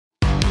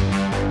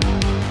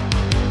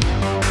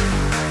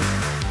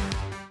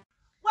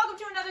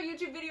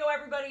YouTube video,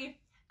 everybody.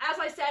 As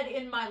I said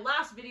in my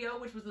last video,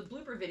 which was the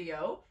blooper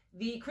video,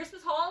 the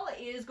Christmas haul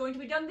is going to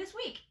be done this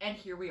week, and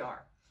here we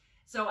are.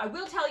 So I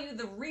will tell you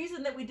the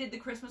reason that we did the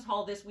Christmas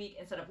haul this week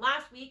instead of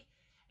last week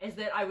is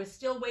that I was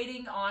still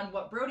waiting on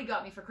what Brody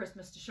got me for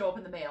Christmas to show up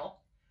in the mail,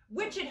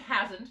 which it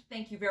hasn't.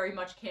 Thank you very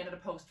much, Canada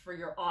Post, for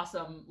your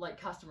awesome,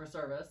 customer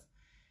service.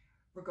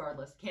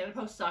 Regardless, Canada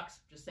Post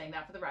sucks, just saying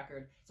that for the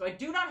record. So I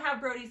do not have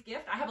Brody's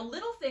gift. I have a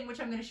little thing which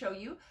I'm going to show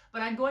you,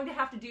 but I'm going to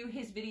have to do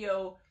his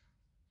video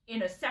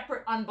in a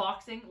separate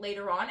unboxing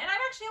later on, and I'm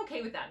actually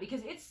okay with that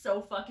because it's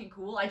so fucking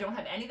cool. I don't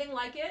have anything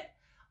like it.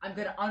 I'm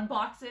going to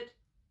unbox it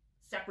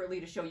separately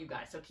to show you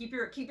guys. So keep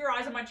your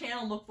eyes on my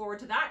channel, look forward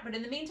to that. But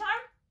in the meantime,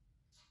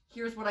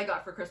 here's what I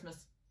got for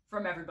Christmas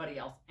from everybody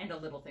else and a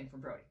little thing from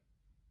Brody.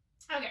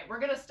 Okay, we're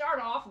going to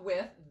start off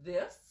with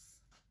this,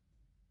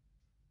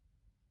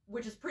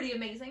 which is pretty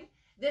amazing.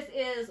 This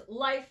is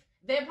Life,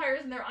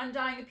 Vampires and Their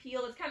Undying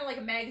Appeal. It's kind of like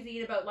a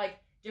magazine about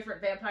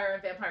different vampire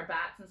and vampire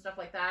bats and stuff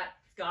like that.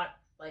 It's got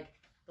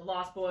The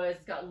Lost Boys,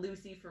 it's got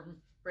Lucy from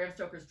Bram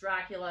Stoker's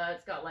Dracula,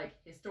 it's got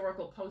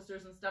historical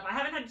posters and stuff. I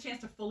haven't had a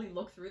chance to fully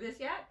look through this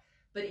yet,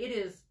 but it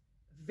is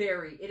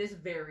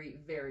very,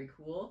 very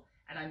cool,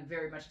 and I'm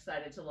very much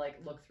excited to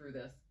look through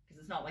this because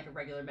it's not like a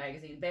regular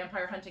magazine.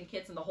 Vampire hunting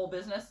kits and the whole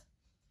business.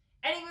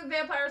 Anything with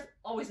vampires,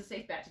 always a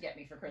safe bet to get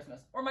me for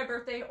Christmas or my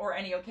birthday or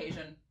any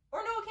occasion or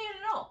no occasion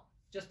at all,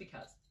 just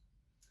because.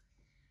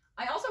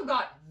 I also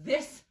got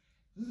this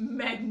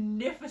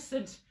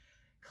magnificent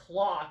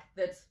clock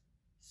that's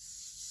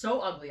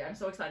so ugly. I'm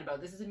so excited about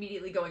it. This is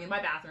immediately going in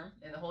my bathroom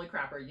in the Holy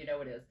Crapper. You know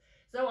it is.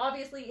 So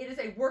obviously it is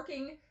a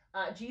working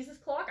Jesus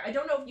clock. I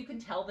don't know if you can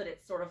tell that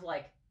it's sort of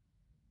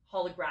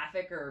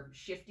holographic or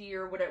shifty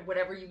or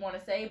whatever you want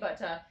to say,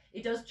 but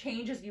it does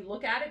change as you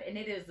look at it, and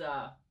it is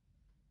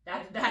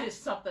that is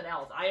something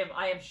else.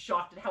 I am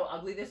shocked at how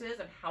ugly this is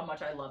and how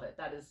much I love it.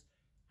 That is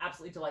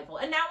absolutely delightful.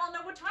 And now I'll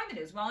know what time it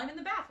is while I'm in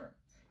the bathroom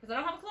because I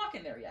don't have a clock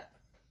in there yet.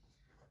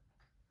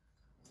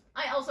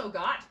 I also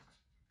got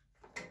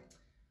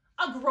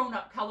a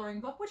grown-up coloring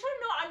book, which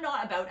I'm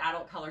not about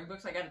adult coloring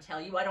books. I got to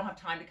tell you, I don't have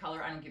time to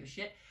color. I don't give a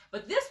shit.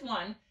 But this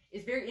one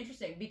is very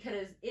interesting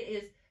because it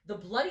is the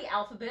Bloody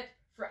Alphabet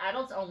for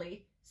Adults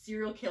Only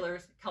Serial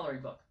Killers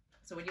Coloring Book.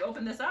 So when you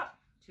open this up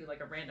to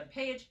a random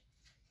page,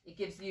 it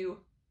gives you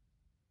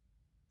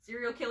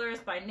serial killers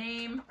by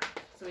name.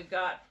 So we've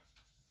got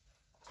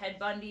Ted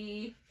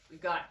Bundy,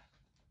 we've got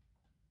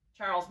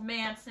Charles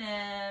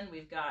Manson,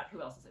 we've got,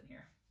 who else is in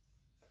here?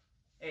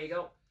 There you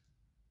go.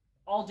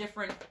 All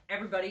different,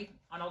 everybody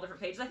on all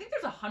different pages. I think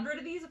there's 100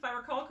 of these if I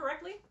recall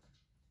correctly.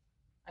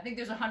 I think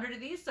there's 100 of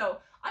these. So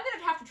I'm going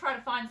to have to try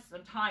to find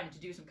some time to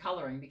do some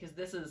coloring because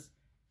this is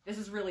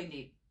really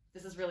neat.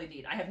 This is really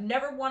neat. I have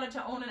never wanted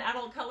to own an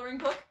adult coloring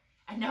book,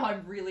 and now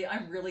I'm really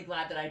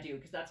glad that I do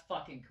because that's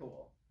fucking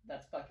cool.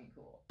 That's fucking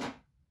cool.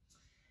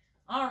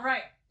 All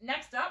right,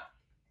 next up,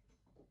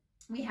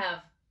 we have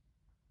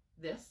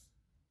this,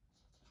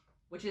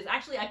 which is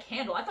actually a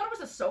candle. I thought it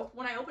was a soap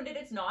when I opened it.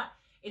 It's not.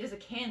 It is a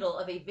candle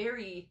of a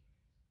very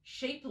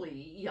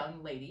shapely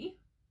young lady.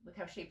 Look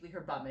how shapely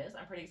her bum is.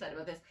 I'm pretty excited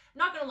about this.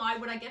 Not gonna lie,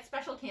 when I get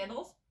special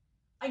candles,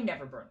 I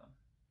never burn them.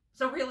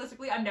 So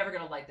realistically, I'm never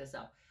gonna light this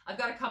up. I've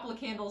got a couple of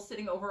candles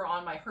sitting over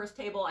on my hearse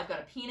table. I've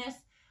got a penis.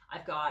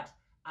 I've got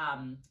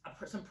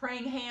some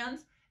praying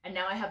hands. And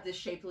now I have this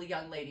shapely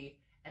young lady,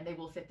 and they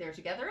will fit there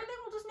together, and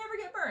they will just never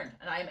get burned.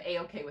 And I am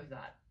A-okay with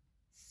that.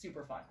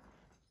 Super fun.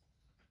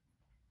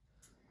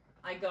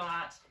 I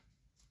got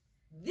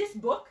this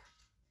book.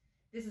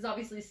 This is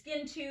obviously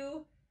Skin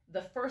 2,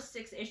 the first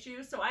 6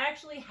 issues. So I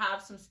actually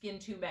have some Skin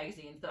 2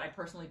 magazines that I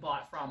personally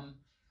bought from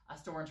a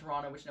store in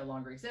Toronto, which no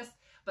longer exists.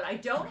 But I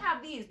don't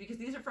have these because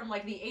these are from the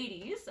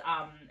 80s.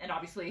 And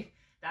obviously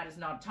that is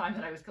not a time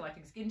that I was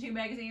collecting Skin 2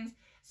 magazines.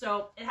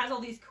 So it has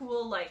all these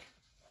cool,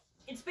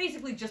 it's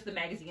basically just the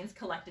magazines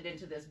collected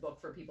into this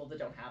book for people that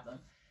don't have them.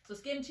 So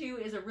Skin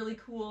 2 is a really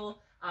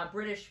cool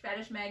British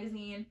fetish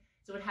magazine.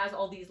 So it has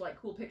all these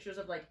cool pictures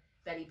of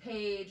Betty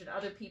Page and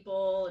other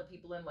people and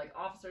people in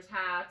officers'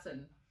 hats,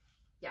 and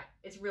yeah,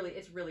 it's really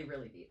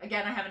neat.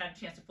 Again, I haven't had a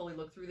chance to fully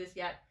look through this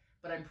yet,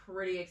 but I'm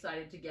pretty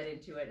excited to get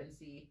into it and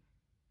see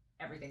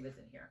everything that's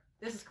in here.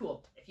 This is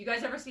cool. If you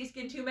guys ever see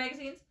Skin 2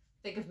 magazines,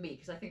 think of me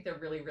because I think they're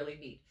really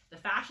neat. The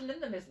fashion in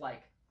them is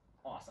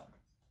awesome.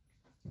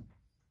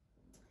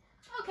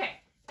 Okay,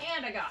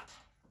 and I got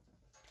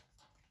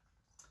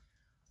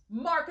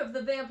Mark of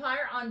the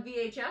Vampire on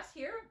VHS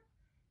here.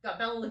 Got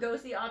Bela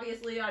Lugosi,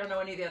 obviously. I don't know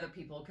any of the other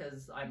people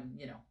because I'm,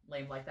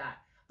 lame like that.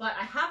 But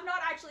I have not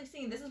actually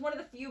seen, this is one of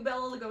the few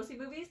Bela Lugosi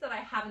movies that I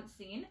haven't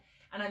seen.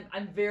 And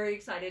I'm very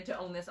excited to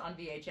own this on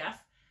VHS.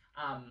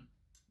 I'm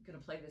going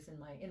to play this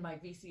in my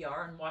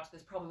VCR and watch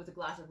this probably with a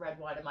glass of red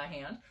wine in my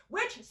hand.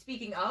 Which,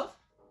 speaking of,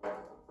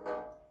 dun,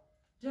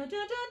 dun,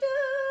 dun,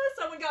 dun,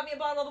 someone got me a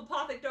bottle of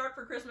Apothic Dark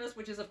for Christmas,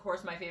 which is, of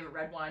course, my favorite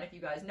red wine, if you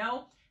guys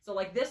know.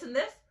 So, this and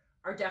this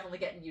are definitely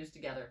getting used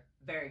together.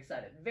 Very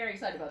excited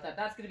about that.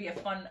 That's going to be a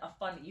fun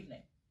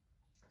evening.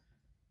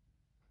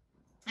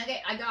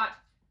 Okay, I got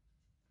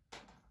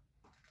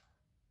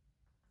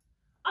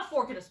a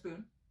fork and a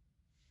spoon,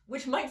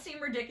 which might seem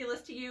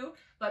ridiculous to you,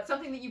 but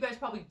something that you guys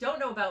probably don't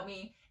know about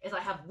me is I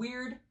have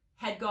weird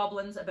head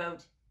goblins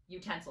about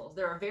utensils.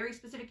 There are very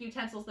specific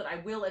utensils that I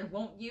will and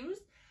won't use,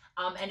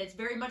 and it's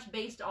very much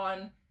based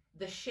on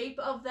the shape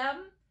of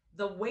them,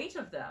 the weight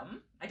of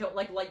them. I don't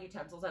like light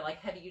utensils, I like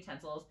heavy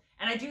utensils,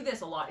 and I do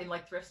this a lot in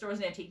like thrift stores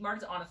and antique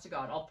markets, honest to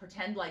God. I'll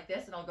pretend like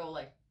this and I'll go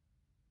like,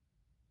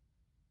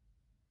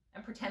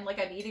 and pretend like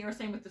I'm eating, or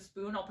same with the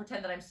spoon, I'll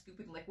pretend that I'm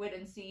scooping liquid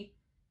and see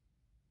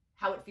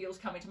how it feels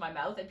coming to my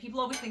mouth. And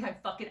people always think I'm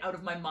fucking out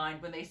of my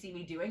mind when they see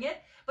me doing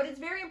it, but it's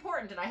very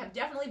important. And I have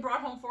definitely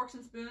brought home forks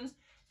and spoons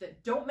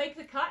that don't make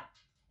the cut,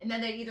 and then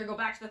they either go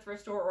back to the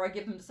thrift store or I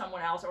give them to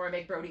someone else, or I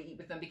make Brody eat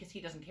with them because he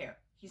doesn't care.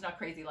 He's not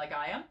crazy like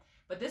I am.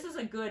 But this is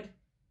a good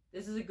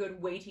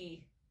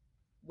weighty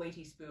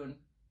spoon.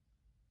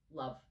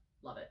 Love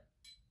it.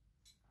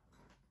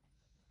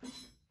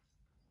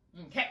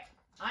 Okay.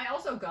 I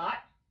also got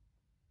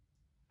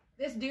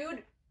this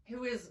dude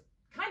who is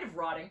kind of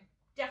rotting,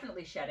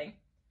 definitely shedding.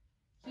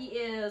 He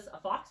is a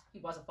fox. He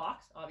was a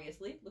fox,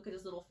 obviously. Look at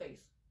his little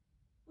face.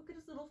 Look at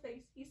his little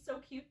face. He's so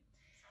cute.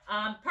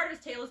 Part of his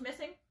tail is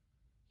missing.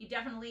 He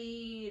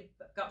definitely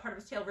got part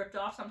of his tail ripped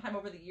off sometime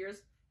over the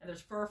years, and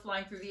there's fur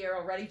flying through the air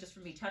already just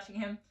from me touching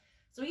him.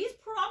 So he's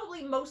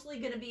probably mostly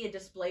going to be a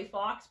display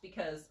fox,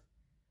 because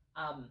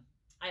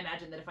I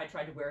imagine that if I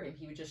tried to wear him,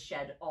 he would just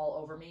shed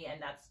all over me,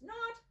 and that's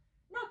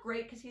not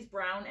great because he's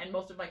brown and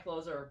most of my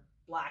clothes are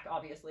black,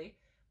 obviously.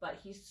 But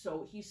he's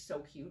so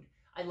cute.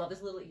 I love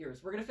his little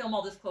ears. We're going to film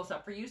all this close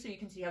up for you so you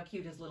can see how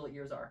cute his little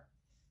ears are.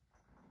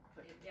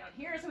 Put him down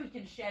here so he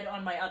can shed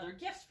on my other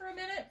gifts for a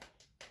minute.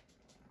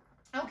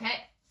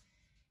 Okay.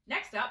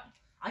 Next up,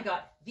 I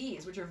got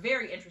these, which are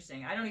very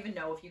interesting. I don't even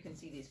know if you can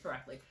see these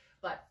correctly,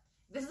 but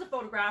this is a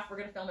photograph. We're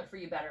going to film it for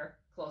you better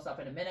close up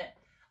in a minute.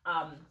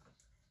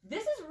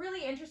 This is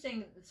really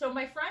interesting. So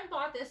my friend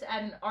bought this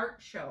at an art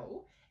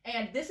show,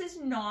 and this is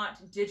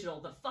not digital.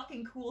 The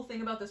fucking cool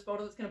thing about this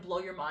photo that's going to blow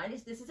your mind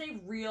is this is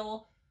a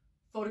real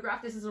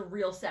photograph. This is a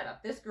real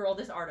setup. This girl,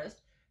 this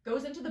artist,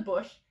 goes into the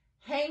bush,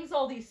 hangs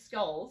all these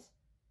skulls,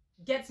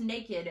 gets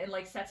naked, and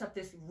like sets up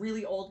this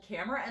really old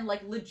camera and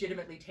like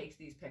legitimately takes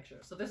these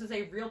pictures. So this is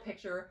a real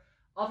picture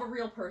of a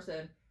real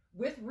person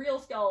with real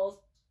skulls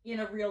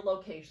in a real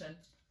location,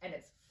 and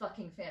it's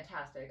fucking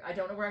fantastic. I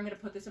don't know where I'm going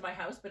to put this in my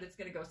house, but it's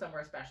going to go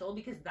somewhere special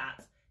because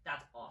that's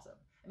awesome.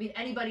 I mean,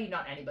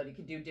 not anybody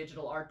can do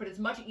digital art, but it's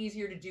much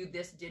easier to do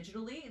this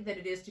digitally than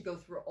it is to go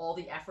through all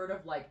the effort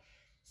of like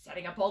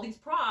setting up all these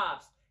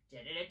props,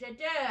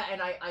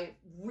 and I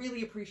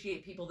really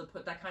appreciate people that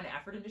put that kind of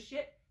effort into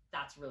shit.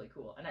 That's really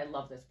cool, and I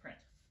love this print.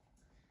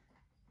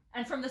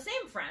 And from the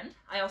same friend,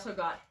 I also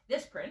got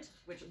this print,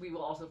 which we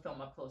will also film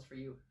up close for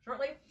you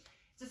shortly.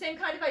 It's the same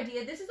kind of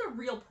idea. This is a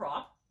real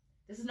prop.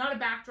 This is not a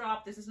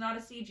backdrop. This is not a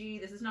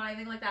CG. This is not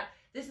anything like that.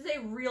 This is a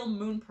real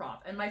moon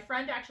prop. And my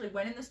friend actually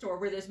went in the store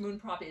where this moon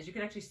prop is. You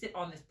can actually sit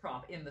on this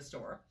prop in the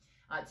store.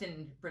 It's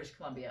in British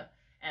Columbia.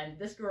 And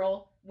this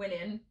girl went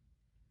in,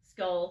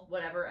 skull,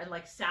 whatever, and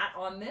like sat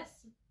on this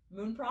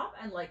moon prop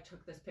and like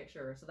took this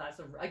picture. So that's,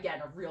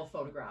 again, a real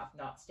photograph,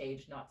 not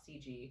staged, not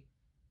CG.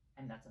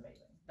 And that's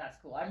amazing. That's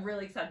cool. I'm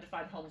really excited to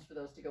find homes for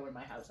those to go in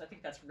my house. I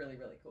think that's really,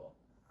 really cool.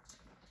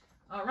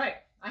 All right.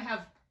 I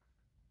have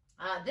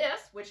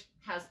this, which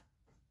has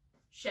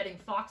shedding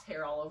fox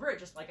hair all over it,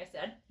 just like I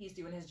said. He's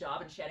doing his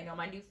job and shedding on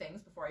my new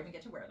things before I even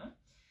get to wear them.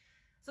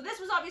 So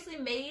this was obviously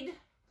made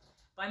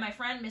by my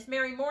friend Miss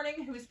Mary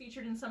Morning, who is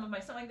featured in some of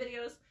my sewing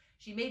videos.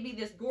 She made me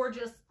this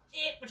gorgeous,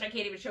 which I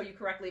can't even show you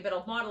correctly, but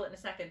I'll model it in a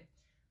second,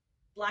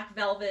 black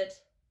velvet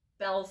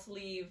bell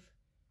sleeve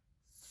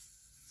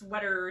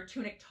sweater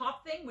tunic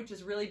top thing, which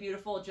is really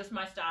beautiful, just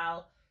my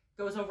style,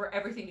 goes over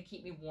everything to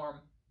keep me warm.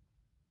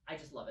 I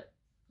just love it.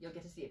 You'll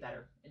get to see it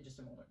better in just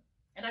a moment.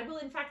 And I will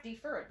in fact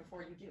defer it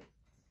before you do.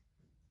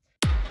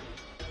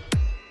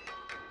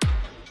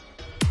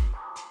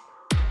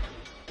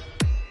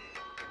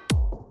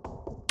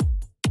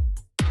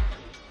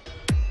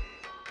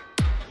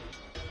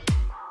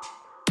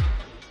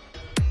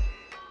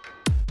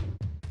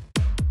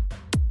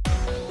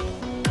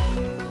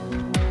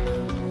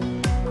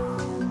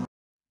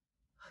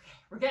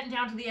 We're getting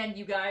down to the end,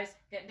 you guys.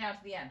 Getting down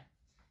to the end.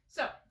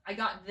 So, I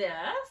got this.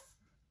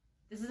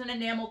 This is an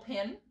enamel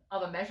pin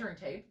of a measuring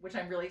tape, which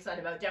I'm really excited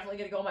about. Definitely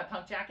going to go on my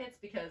punk jackets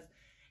because,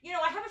 you know,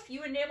 I have a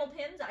few enamel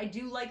pins. I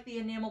do like the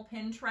enamel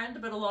pin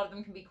trend, but a lot of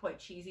them can be quite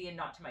cheesy and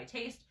not to my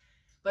taste.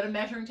 But a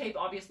measuring tape,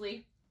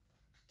 obviously,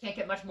 can't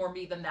get much more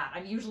me than that.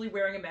 I'm usually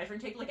wearing a measuring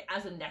tape, like,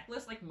 as a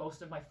necklace, like,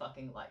 most of my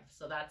fucking life.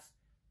 So that's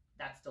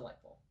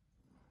delightful.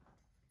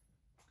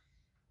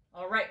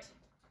 All right.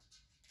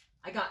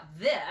 I got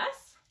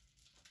this,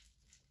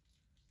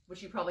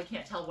 which you probably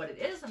can't tell what it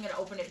is. I'm going to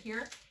open it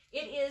here.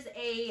 It is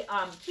a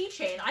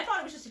keychain. I thought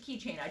it was just a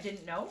keychain. I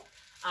didn't know.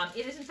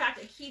 It is, in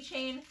fact, a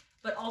keychain,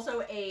 but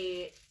also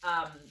a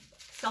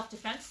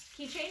self-defense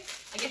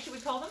keychain, I guess you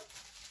would call them.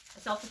 A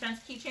self-defense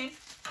keychain.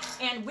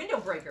 And window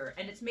breaker.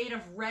 And it's made of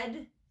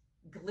red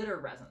glitter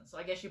resin. So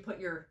I guess you put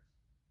your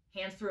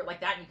hands through it like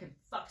that, and you can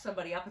fuck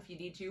somebody up if you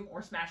need to,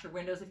 or smash your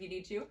windows if you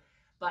need to.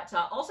 But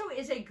also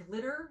is a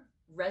glitter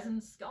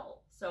resin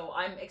skull. So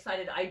I'm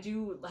excited. I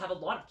do have a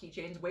lot of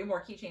keychains, way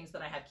more keychains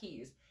than I have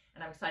keys.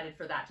 And I'm excited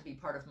for that to be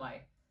part of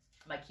my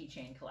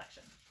keychain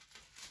collection.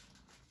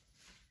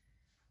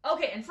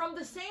 Okay, and from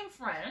the same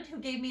friend who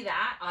gave me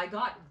that, I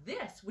got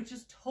this, which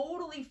is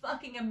totally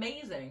fucking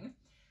amazing.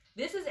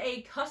 This is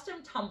a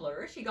custom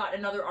tumbler. She got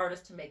another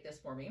artist to make this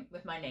for me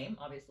with my name,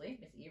 obviously,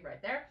 Miss E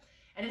right there.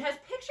 And it has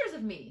pictures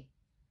of me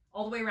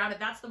all the way around it.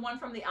 That's the one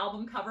from the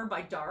album cover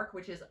by Dark,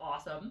 which is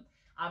awesome.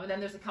 And then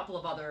there's a couple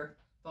of other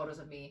photos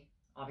of me,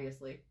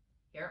 obviously,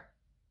 here.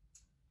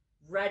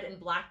 Red and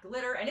black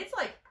glitter, and it's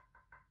like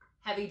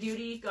heavy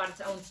duty, got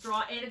its own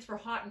straw, and it's for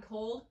hot and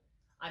cold.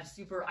 I'm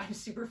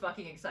super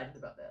fucking excited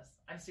about this.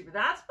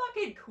 That's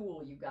fucking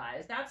cool, you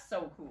guys. That's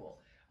so cool.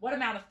 What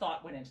amount of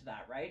thought went into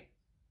that, right?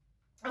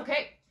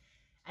 Okay,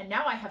 and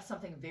now I have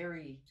something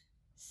very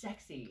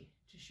sexy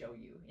to show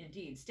you.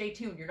 Indeed, stay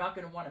tuned. You're not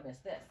going to want to miss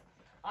this.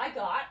 I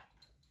got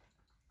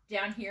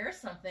down here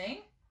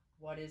something.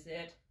 What is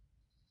it?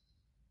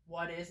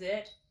 What is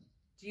it?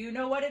 Do you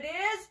know what it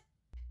is?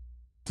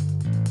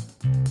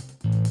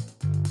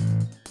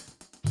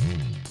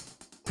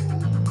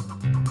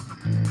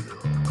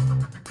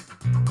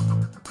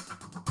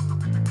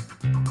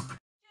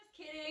 Just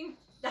kidding.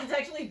 That's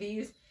actually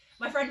these.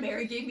 My friend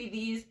Mary gave me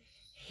these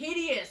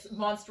hideous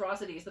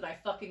monstrosities that I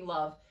fucking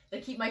love.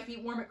 They keep my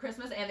feet warm at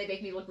Christmas and they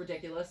make me look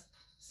ridiculous.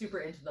 Super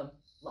into them.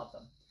 Love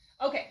them.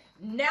 Okay,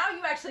 now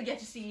you actually get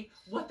to see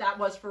what that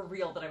was for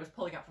real that I was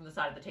pulling up from the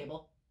side of the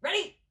table.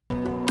 Ready?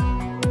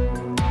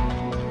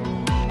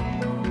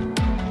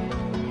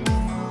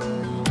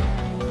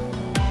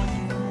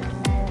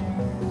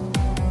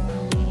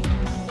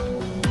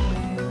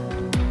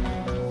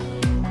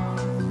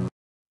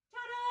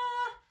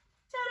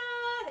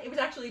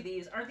 Actually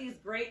these. Aren't these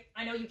great?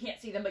 I know you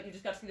can't see them, but you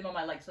just got to see them on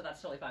my legs, so that's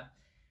totally fine.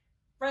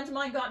 Friends of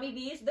mine got me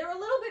these. They're a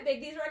little bit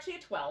big. These are actually a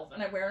 12,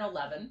 and I wear an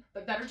 11,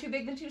 but better too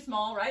big than too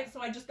small, right?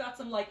 So I just got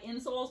some like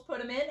insoles, put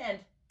them in, and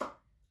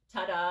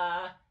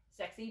ta-da!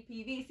 Sexy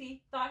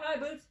PVC thigh-high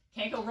boots.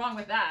 Can't go wrong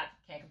with that.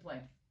 Can't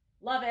complain.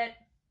 Love it.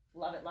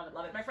 Love it, love it,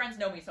 love it. My friends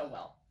know me so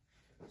well.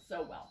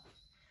 So well.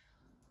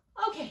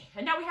 Okay,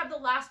 and now we have the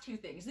last two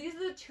things. These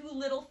are the two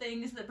little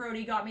things that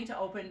Brody got me to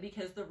open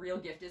because the real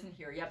gift isn't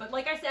here yet. But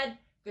like I said,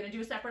 I'm gonna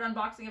do a separate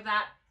unboxing of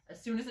that as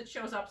soon as it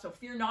shows up, so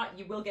fear not,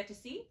 you will get to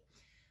see.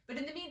 But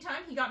in the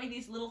meantime, he got me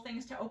these little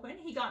things to open.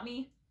 He got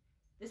me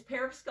this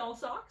pair of skull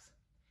socks,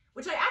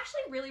 which I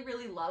actually really,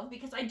 really love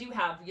because I do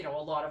have, you know,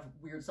 a lot of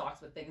weird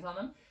socks with things on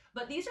them.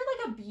 But these are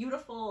like a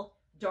beautiful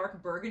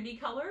dark burgundy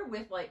color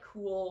with like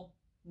cool,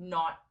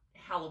 not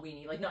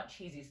Halloween-y, like not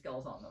cheesy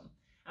skulls on them.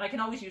 And I can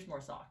always use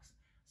more socks.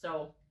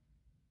 So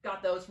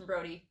got those from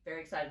Brody.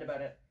 Very excited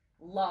about it.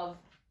 Love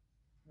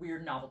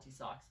weird novelty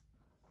socks.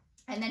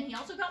 And then he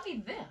also got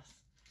me this,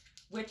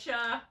 which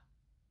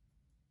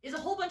is a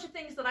whole bunch of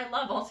things that I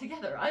love all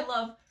together. I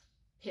love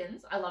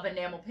pins. I love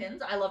enamel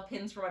pins. I love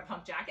pins for my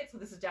punk jacket, so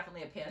this is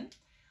definitely a pin.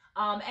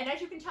 And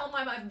as you can tell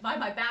by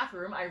my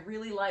bathroom, I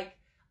really like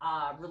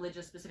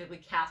religious, specifically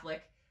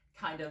Catholic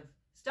kind of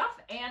stuff.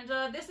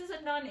 And this is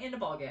a nun in a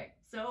ball gag.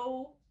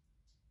 So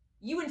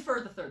you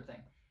infer the third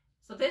thing.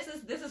 So this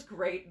is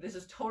great. This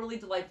is totally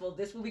delightful.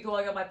 This will be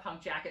going on my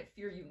punk jacket,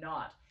 fear you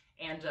not.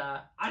 And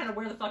I don't know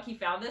where the fuck he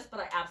found this, but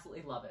I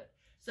absolutely love it.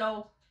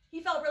 So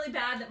he felt really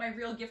bad that my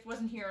real gift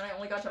wasn't here and I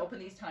only got to open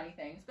these tiny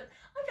things. But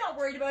I'm not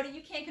worried about it.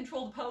 You can't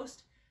control the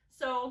post.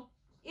 So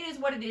it is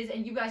what it is.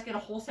 And you guys get a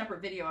whole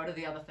separate video out of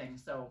the other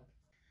things. So,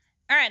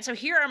 all right. So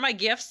here are my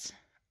gifts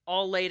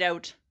all laid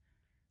out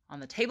on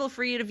the table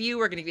for you to view.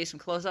 We're going to give you some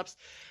close-ups.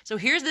 So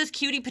here's this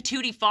cutie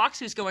patootie fox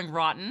who's going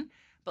rotten.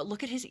 But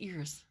look at his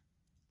ears.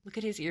 Look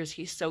at his ears.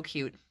 He's so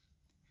cute.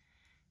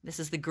 This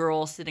is the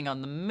girl sitting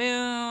on the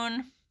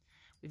moon.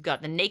 We've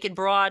got the naked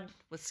broad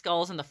with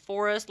skulls in the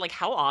forest. Like,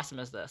 how awesome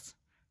is this?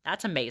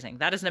 That's amazing.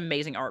 That is an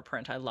amazing art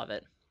print. I love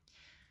it.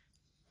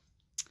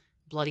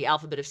 Bloody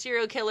alphabet of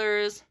serial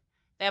killers.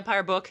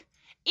 Vampire book.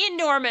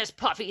 Enormous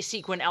puffy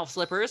sequin elf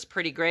slippers.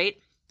 Pretty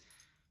great.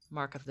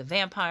 Mark of the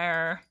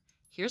vampire.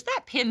 Here's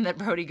that pin that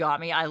Brody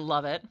got me. I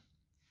love it.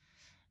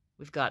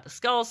 We've got the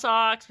skull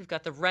socks. We've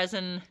got the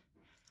resin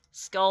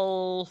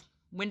skull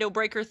window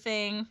breaker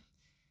thing.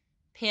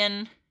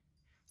 Pin.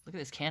 Look at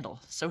this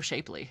candle. So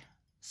shapely.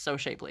 So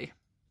shapely.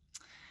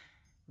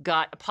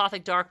 Got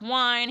Apothic Dark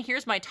Wine.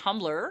 Here's my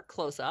tumbler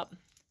close up.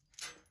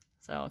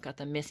 So got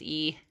the Miss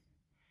E.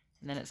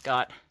 And then it's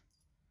got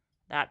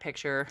that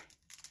picture.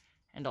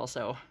 And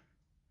also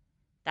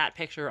that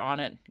picture on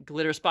it.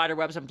 Glitter spider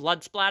webs and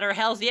blood splatter.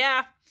 Hells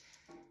yeah.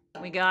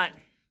 We got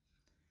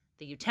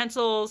the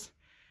utensils.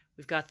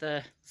 We've got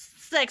the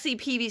sexy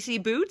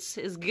PVC boots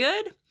is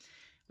good.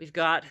 We've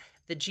got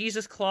the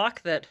Jesus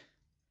clock that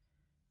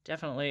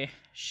definitely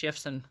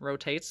shifts and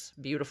rotates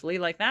beautifully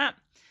like that.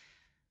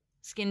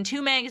 Skin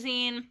 2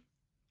 magazine.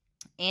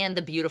 And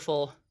the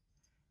beautiful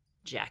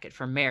jacket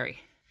from Mary.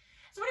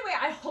 So anyway,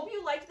 I hope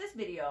you liked this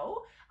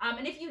video.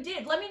 And if you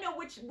did, let me know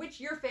which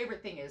your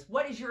favorite thing is.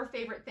 What is your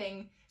favorite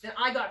thing that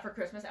I got for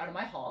Christmas out of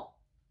my haul?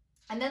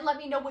 And then let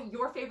me know what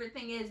your favorite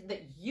thing is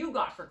that you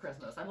got for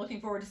Christmas. I'm looking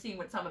forward to seeing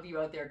what some of you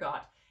out there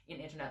got in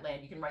internet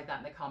land, you can write that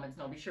in the comments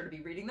and I'll be sure to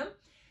be reading them.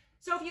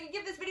 So if you could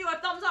give this video a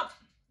thumbs up,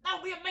 that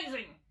would be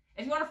amazing.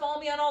 If you want to follow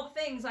me on all the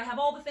things, I have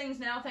all the things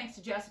now thanks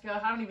to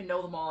Jessica. I don't even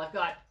know them all. I've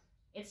got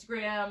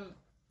Instagram,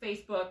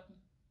 Facebook,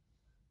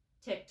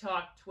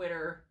 TikTok,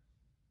 Twitter.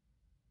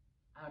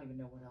 I don't even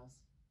know what else.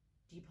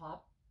 Depop.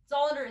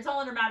 It's all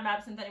under Madam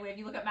Absinthe anyway. If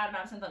you look up Madam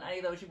Absinthe on any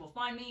of those, you will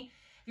find me.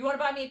 If you want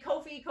to buy me a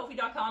Ko-fi,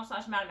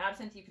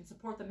 ko-fi.com/MadamAbsinthe, you can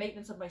support the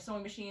maintenance of my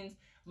sewing machines,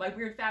 my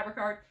weird fabric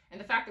art, and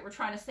the fact that we're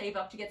trying to save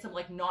up to get some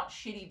like not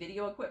shitty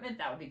video equipment.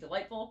 That would be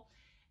delightful.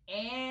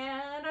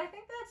 And I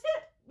think that's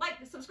it.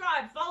 Like,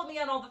 subscribe, follow me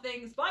on all the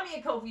things, buy me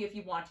a Ko-fi if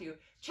you want to.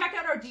 Check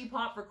out our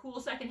Depop for cool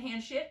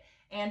secondhand shit.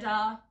 And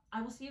I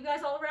will see you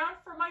guys all around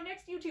for my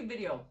next YouTube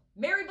video.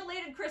 Merry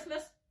belated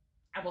Christmas,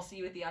 and we'll see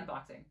you at the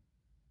unboxing.